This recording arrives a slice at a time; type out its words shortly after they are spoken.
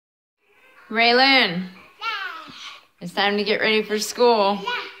Raylan, it's time to get ready for school.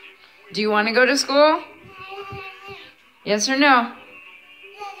 Do you want to go to school? Yes or no?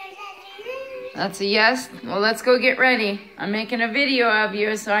 That's a yes. Well, let's go get ready. I'm making a video of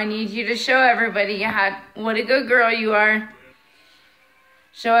you, so I need you to show everybody what a good girl you are.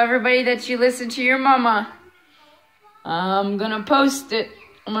 Show everybody that you listen to your mama. I'm gonna post it.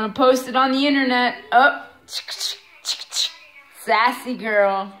 I'm gonna post it on the internet. Oh, sassy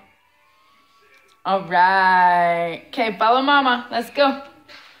girl. All right. Okay, follow mama. Let's go.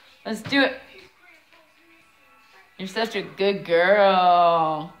 Let's do it. You're such a good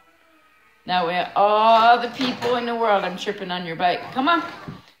girl. That way, all the people in the world, I'm tripping on your bike. Come on.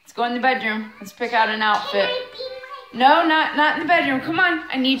 Let's go in the bedroom. Let's pick out an outfit. No, not in the bedroom. Come on.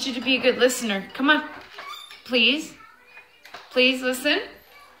 I need you to be a good listener. Come on. Please. Please listen.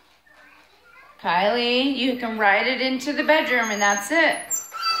 Kylie, you can ride it into the bedroom and that's it.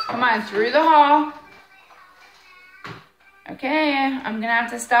 Come on, through the hall. Okay, I'm gonna have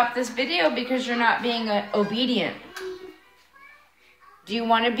to stop this video because you're not being obedient. Do you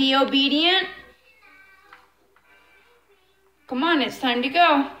want to be obedient? Come on, it's time to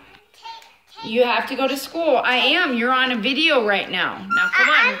go. You have to go to school. I am. You're on a video right now. Now, come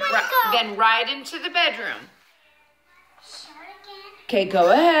on. Then ride into the bedroom. Okay,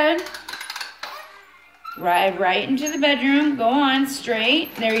 go ahead. Ride right into the bedroom. Go on,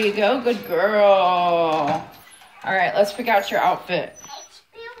 straight. There you go. Good girl. All right, let's pick out your outfit. It's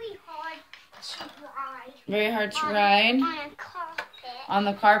really hard to ride. Very hard to ride? On a carpet. On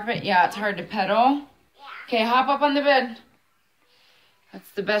the carpet? Yeah, it's hard to pedal. Yeah. Okay, hop up on the bed. That's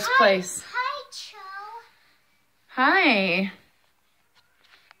the best place. Hi, Joe. Hi.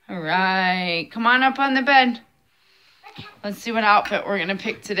 All right, come on up on the bed. Okay. Let's see what outfit we're gonna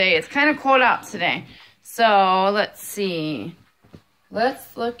pick today. It's kind of cold out today. So let's see.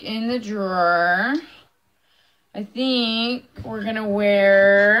 Let's look in the drawer. I think we're gonna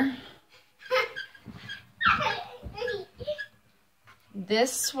wear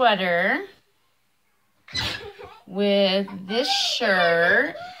this sweater with this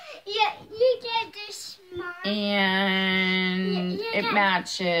shirt. Yeah, you get this, Mom. And it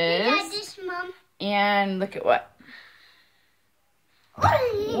matches. You get this, Mom. And look at what.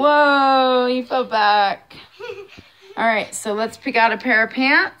 Whoa, you fell back. All right, so let's pick out a pair of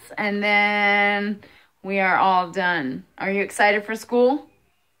pants and then we are all done. Are you excited for school?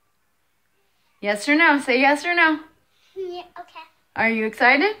 Yes or no? Say yes or no. Yeah, okay. Are you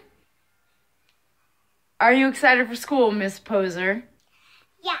excited? Are you excited for school, Miss Poser?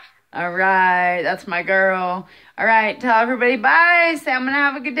 Yeah. All right, that's my girl. All right, tell everybody bye. Say I'm going to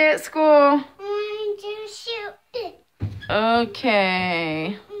have a good day at school. 1, 2, shoot.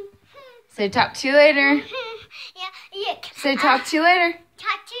 Okay. Say talk to you later. Yeah. Say talk to you later.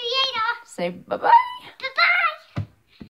 Talk to you later. Say bye-bye. Bye.